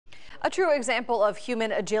A true example of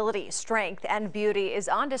human agility, strength, and beauty is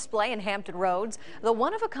on display in Hampton Roads. The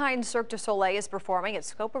one-of-a-kind Cirque du Soleil is performing at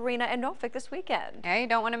Scope Arena in Norfolk this weekend. Yeah, you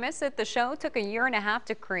don't want to miss it. The show took a year and a half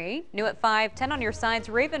to create. New at 5, 10 on your sides.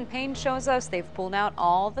 Payne shows us they've pulled out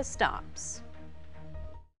all the stops.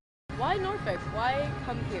 Why Norfolk? Why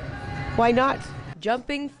come here? Why not?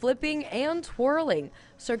 Jumping, flipping, and twirling.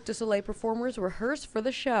 Cirque du Soleil performers rehearse for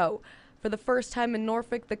the show. For the first time in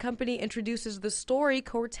Norfolk, the company introduces the story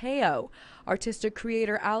Corteo. Artistic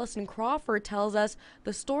creator Allison Crawford tells us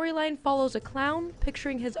the storyline follows a clown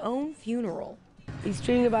picturing his own funeral. He's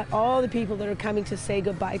dreaming about all the people that are coming to say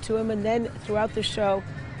goodbye to him, and then throughout the show,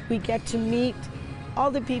 we get to meet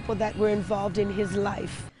all the people that were involved in his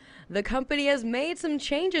life. The company has made some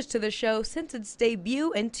changes to the show since its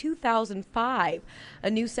debut in 2005. A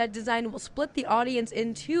new set design will split the audience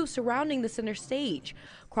in two surrounding the center stage.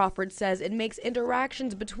 Crawford says it makes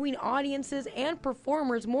interactions between audiences and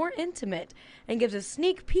performers more intimate and gives a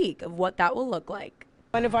sneak peek of what that will look like.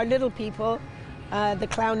 One of our little people, the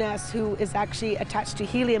clowness, who is actually attached to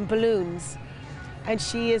helium balloons, and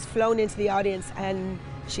she is flown into the audience and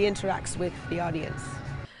she interacts with the audience.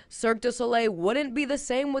 Cirque du Soleil wouldn't be the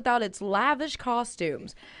same without its lavish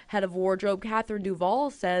costumes. Head of wardrobe Catherine Duval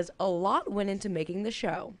says a lot went into making the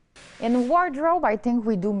show. In wardrobe, I think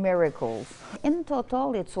we do miracles. In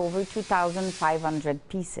total, it's over 2,500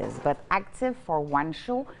 pieces, but active for one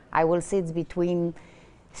show, I will say it's between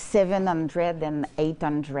 700 and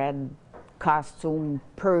 800 costumes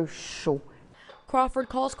per show. Crawford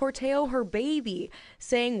calls Corteo her baby,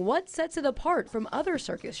 saying what sets it apart from other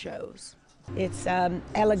circus shows. It's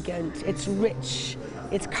elegant, it's rich,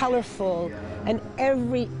 it's colorful, and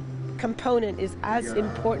every component is as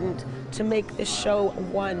important to make this show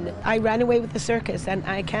one. I ran away with the circus and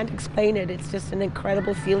I can't explain it. It's just an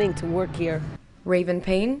incredible feeling to work here.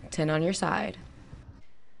 Payne, 10 on your side.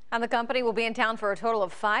 And the company will be in town for a total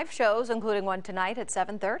of 5 shows, including one tonight at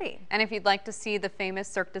 7:30. And if you'd like to see the famous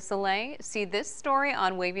Cirque du Soleil, see this story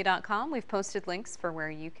on WAVY.com. We've posted links for where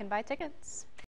you can buy tickets.